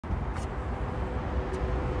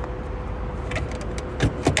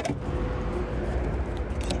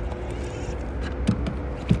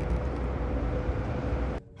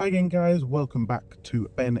Hi again guys, welcome back to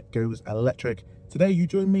Ben Goes Electric. Today you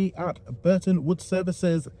join me at Burtonwood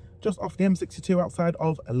Services, just off the M62 outside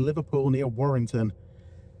of Liverpool near Warrington.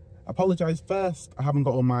 Apologise first, I haven't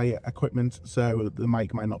got all my equipment, so the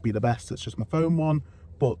mic might not be the best, it's just my phone one,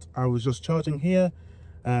 but I was just charging here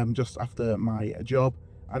just after my job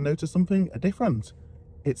and noticed something different.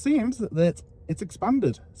 It seems that it's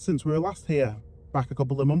expanded since we were last here back a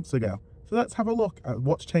couple of months ago. So let's have a look at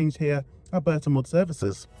what's changed here at Burtonwood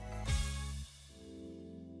Services.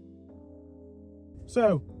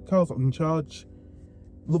 So, car's on charge.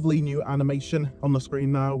 Lovely new animation on the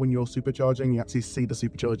screen now. When you're supercharging, you actually see the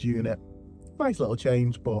supercharged unit. Nice little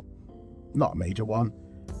change, but not a major one.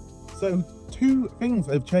 So, two things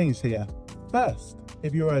have changed here. First,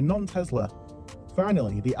 if you're a non-Tesla,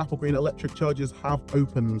 finally, the Applegreen Electric chargers have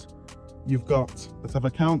opened. You've got, let's have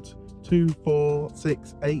a count, 2, 4,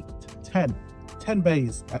 6, 8, 10. 10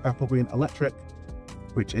 bays at Applegreen Electric,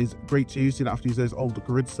 which is great to use. You don't have to use those old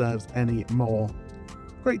grid serves anymore.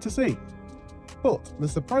 Great to see. But the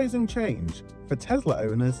surprising change for Tesla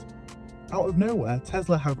owners, out of nowhere,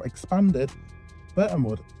 Tesla have expanded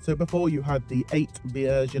Burtonwood. So before you had the 8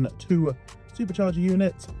 version 2 supercharger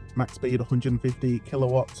unit, max speed 150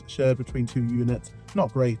 kilowatts, shared between 2 units.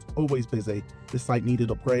 Not great, always busy. This site needed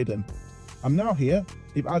upgrading. I'm now here,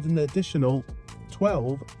 they've added an additional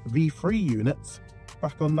 12 V3 units,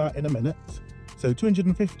 back on that in a minute. So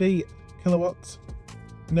 250 kilowatts,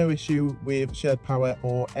 no issue with shared power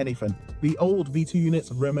or anything. The old V2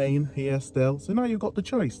 units remain here still, so now you've got the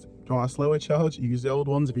choice. Do you want a slower charge, you use the old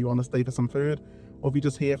ones if you want to stay for some food, or if you're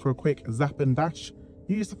just here for a quick zap and dash,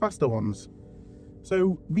 you use the faster ones.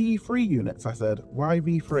 So V3 units, I said, why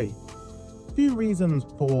V3? A few reasons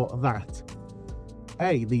for that.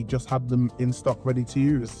 A, they just had them in stock ready to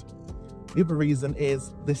use. The other reason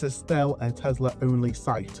is this is still a Tesla only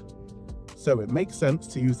site. So it makes sense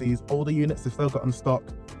to use these older units they've still got in stock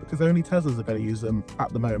because only Teslas are going to use them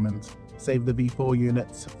at the moment. Save the V4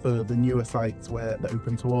 units for the newer sites where they're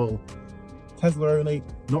open to all. Tesla only,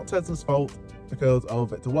 not Tesla's fault because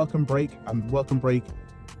of it's a welcome break, and welcome break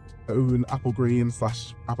own Applegreen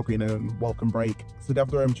 / Applegreen own welcome break. So they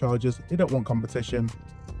have their own chargers, they don't want competition.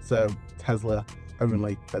 So Tesla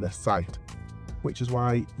only for this site, which is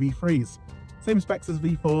why V3s, same specs as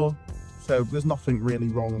V4, so there's nothing really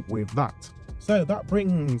wrong with that. So that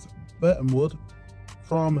brings Burtonwood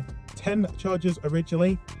from 10 chargers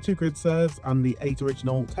originally, 2 grid serves and the 8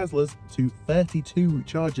 original Teslas to 32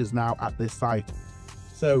 chargers now at this site.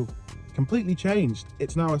 So completely changed.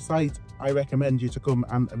 It's now a site I recommend you to come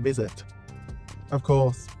and visit. Of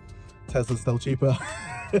course, Tesla's still cheaper.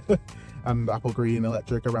 And Applegreen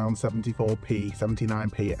Electric around 74p,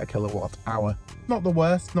 79p a kilowatt hour. Not the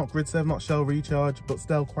worst, not grid serve, not shell recharge, but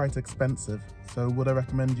still quite expensive. So would I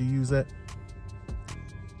recommend you use it?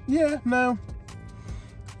 Yeah, no.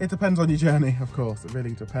 It depends on your journey, of course, it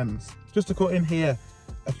really depends. Just to cut in here,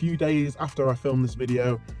 a few days after I filmed this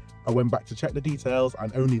video, I went back to check the details,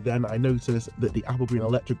 and only then I noticed that the Applegreen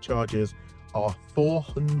Electric chargers are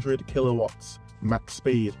 400 kilowatts max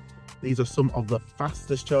speed. These are some of the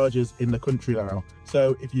fastest chargers in the country now.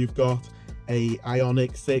 So if you've got a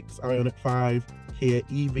Ioniq 6, Ioniq 5, Kia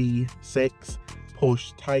EV6,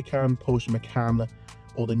 Porsche Taycan, Porsche Macan,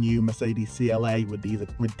 or the new Mercedes CLA with these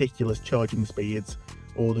ridiculous charging speeds,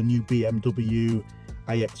 or the new BMW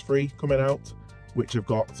iX3 coming out, which have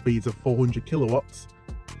got speeds of 400 kilowatts,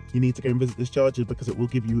 you need to go and visit this charger because it will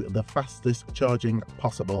give you the fastest charging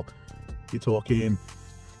possible. You're talking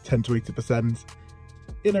 10 to 80%.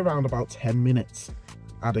 in around about 10 minutes,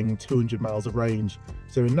 adding 200 miles of range.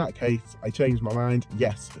 So in that case, I changed my mind.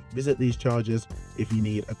 Yes, visit these chargers if you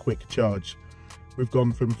need a quick charge. We've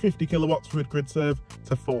gone from 50 kilowatts with grid serve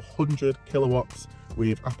to 400 kilowatts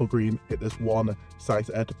with Applegreen at this one site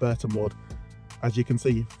at Burtonwood. As you can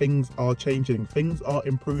see, things are changing, things are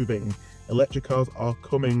improving, electric cars are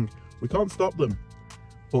coming. We can't stop them,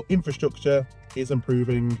 but infrastructure is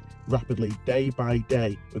improving rapidly day by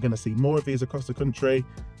day. We're going to see more of these across the country,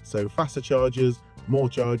 so faster chargers, more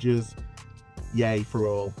chargers, yay for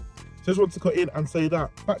all. So I just want to cut in and say that.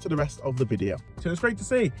 Back to the rest of the video. So it's great to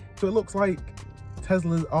see. So it looks like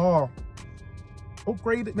Teslas are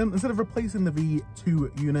upgrading, instead of replacing the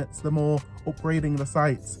V2 units, they're more upgrading the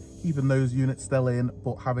sites, keeping those units still in,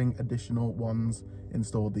 but having additional ones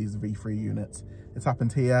installed, these V3 units. It's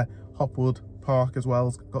happened here. Hopwood Park as well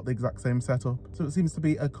has got the exact same setup. So it seems to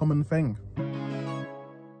be a common thing.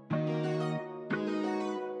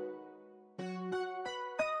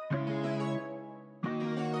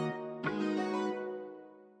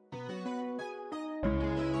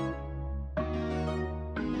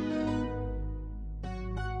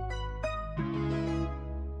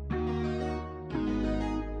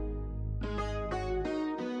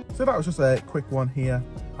 So that was just a quick one here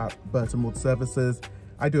at Burtonwood Services.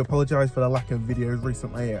 I do apologise for the lack of videos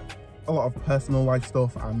recently. A lot of personal life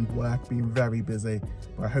stuff and work, being very busy,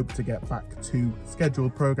 but I hope to get back to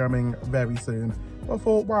scheduled programming very soon. But I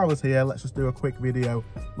thought while I was here, let's just do a quick video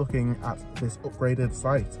looking at this upgraded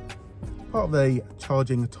site. Part of the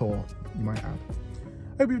charging tour, you might add.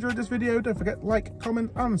 Hope you enjoyed this video. Don't forget to like,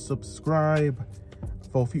 comment and subscribe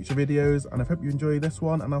for future videos, and I hope you enjoy this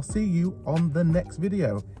one, and I'll see you on the next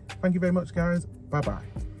video. Thank you very much, guys. Bye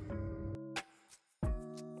bye.